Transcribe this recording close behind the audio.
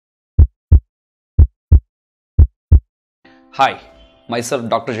Hi, myself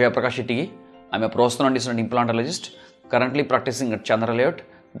Dr. Jayaprakash Ittigi. I am a prosthodontist and implantologist currently practicing at Chandra Layout.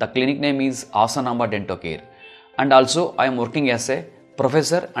 The clinic name is Asanamba Dento Care, and also I am working as a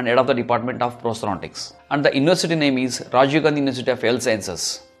professor and head of the department of prosthodontics, and the university name is Rajiv Gandhi University of Health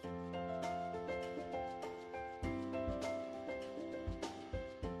Sciences.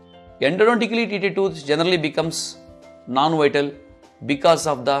 Endodontically treated tooth generally becomes non-vital because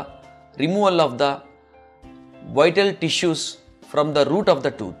of the removal of the vital tissues from the root of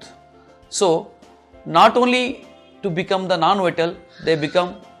the tooth. So, not only to become the non-vital, they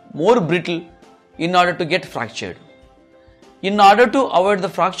become more brittle in order to get fractured. In order to avoid the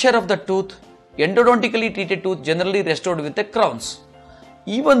fracture of the tooth, endodontically treated tooth generally restored with the crowns.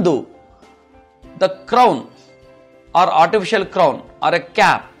 Even though the crown or artificial crown or a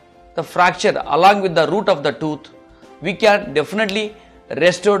cap, the fracture along with the root of the tooth, we can definitely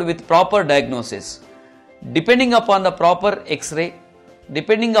restore with proper diagnosis. Depending upon the proper X-ray,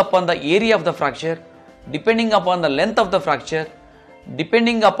 depending upon the area of the fracture, depending upon the length of the fracture,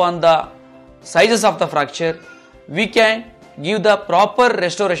 depending upon the sizes of the fracture, we can give the proper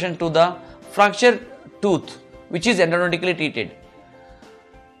restoration to the fractured tooth which is endodontically treated.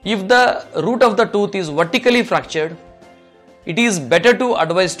 If the root of the tooth is vertically fractured, it is better to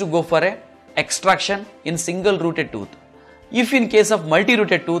advise to go for a extraction in single rooted tooth. If in case of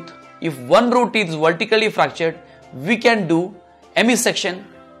multi-rooted tooth, if one root is vertically fractured, we can do hemisection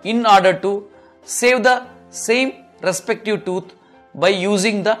in order to save the same respective tooth by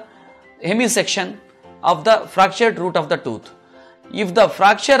using the hemisection of the fractured root of the tooth. If the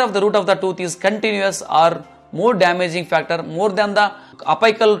fracture of the root of the tooth is continuous or more damaging factor more than the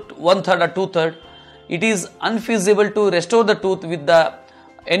apical 1/3 or 2/3, it is unfeasible to restore the tooth with the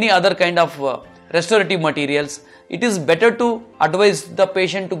any other kind of restorative materials. It is better to advise the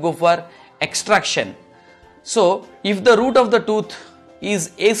patient to go for extraction. So, if the root of the tooth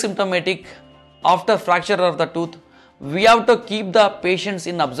is asymptomatic after fracture of the tooth, we have to keep the patients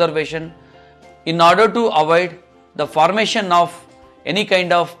in observation in order to avoid the formation of any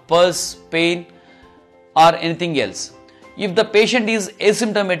kind of pulse, pain or anything else. If the patient is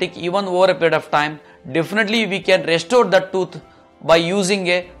asymptomatic even over a period of time, definitely we can restore the tooth by using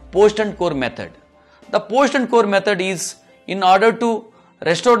a post and core method. The post and core method is in order to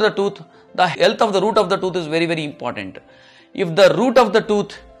restore the tooth, the health of the root of the tooth is very important. If the root of the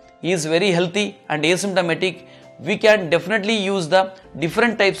tooth is very healthy and asymptomatic, we can definitely use the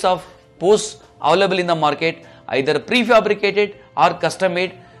different types of posts available in the market, either prefabricated or custom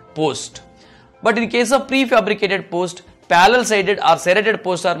made post. But in case of prefabricated post, parallel sided or serrated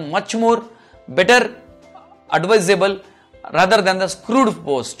posts are much more better advisable rather than the screwed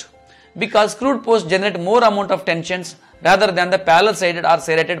post, because screwed post generate more amount of tensions rather than the parallel sided or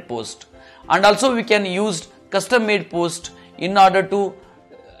serrated post. And also we can use custom made post in order to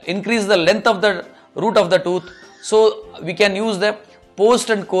increase the length of the root of the tooth. So we can use the post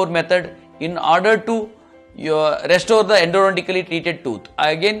and core method in order to restore the endodontically treated tooth.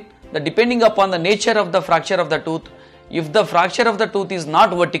 Again, depending upon the nature of the fracture of the tooth, if the fracture of the tooth is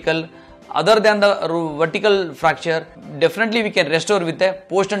not vertical, other than the vertical fracture, definitely we can restore with a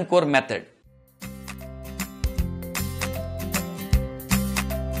post and core method.